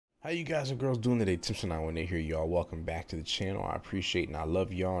How you guys and girls doing today? Tim and I here, y'all. Welcome back to the channel. I appreciate and I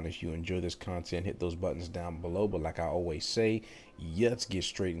love y'all. And if you enjoy this content, hit those buttons down below. But like I always say, let's get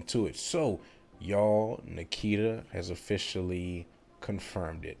straight into it. So, y'all, Nikita has officially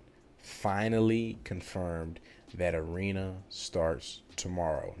confirmed it. Finally confirmed that Arena starts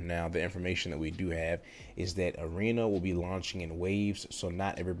tomorrow. Now, the information that we do have is that Arena will be launching in waves, so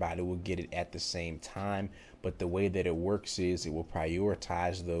not everybody will get it at the same time. But the way that it works is it will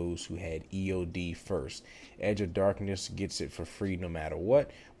prioritize those who had EOD first. Edge of Darkness gets it for free no matter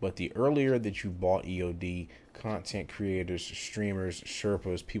what, but the earlier that you bought EOD, content creators, streamers,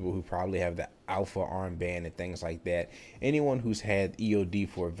 Sherpas, people who probably have the alpha armband and things like that, anyone who's had EOD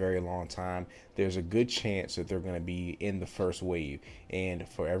for a very long time, there's a good chance that they're going to be in the first wave. And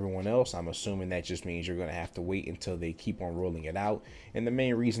for everyone else, I'm assuming that just means you're going to have to wait until they keep on rolling it out. And the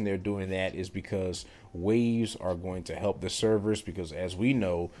main reason they're doing that is because waves are going to help the servers, because as we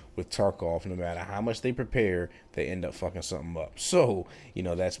know with Tarkov, no matter how much they prepare, they end up fucking something up. So,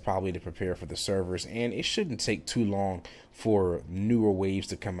 that's probably to prepare for the servers, and it shouldn't take too long for newer waves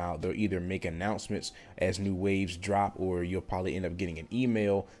to come out. They'll either make announcements as new waves drop, or you'll probably end up getting an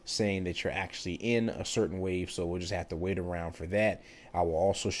email saying that you're actually in a certain wave. So we'll just have to wait around for that. I will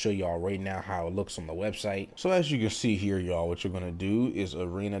also show y'all right now how it looks on the website. So as you can see here, y'all, what you're going to do is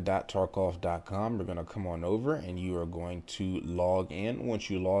arena.tarkov.com. You're going to come on over and you are going to log in. Once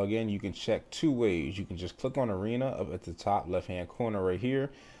you log in, you can check two ways. You can just click on Arena up at the top left hand corner right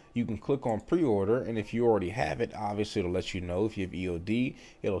here. You can click on pre-order, and if you already have it, obviously it'll let you know. If you have EOD,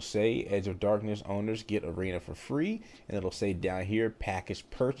 it'll say Edge of Darkness owners get Arena for free, and it'll say down here package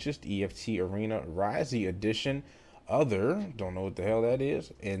purchased EFT Arena Rise Edition other, don't know what the hell that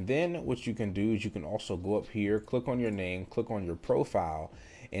is. And then what you can do is you can also go up here, click on your name, click on your profile,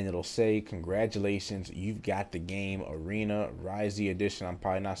 and it'll say congratulations, you've got the game Arena Rise Edition. I'm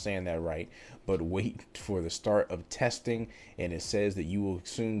probably not saying that right, but wait for the start of testing, and it says that you will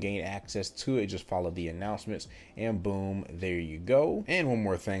soon gain access to it. Just follow the announcements, and boom, there you go. And one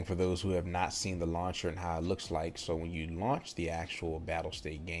more thing for those who have not seen the launcher and how it looks like. So when you launch the actual Battle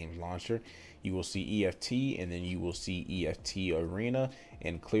State Games launcher, you will see EFT, and then you will see EFT Arena,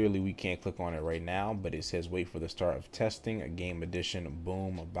 and clearly we can't click on it right now, but it says wait for the start of testing, a game edition,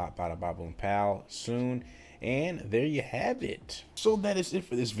 boom, bop, bada, bop, boom, pow, soon. And there you have it. So that is it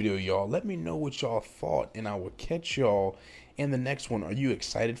for this video, y'all. Let me know what y'all thought, and I will catch y'all in the next one. Are you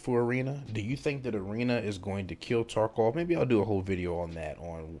excited for Arena? Do you think that Arena is going to kill Tarkov? Maybe I'll do a whole video on that,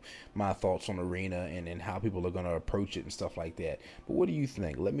 on my thoughts on Arena and how people are going to approach it and stuff like that. But what do you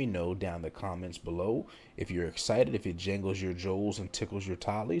think? Let me know down in the comments below if you're excited, if it jangles your jowls and tickles your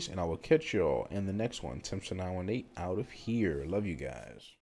tollies, and I will catch y'all in the next one. Tim918 out of here. Love you guys.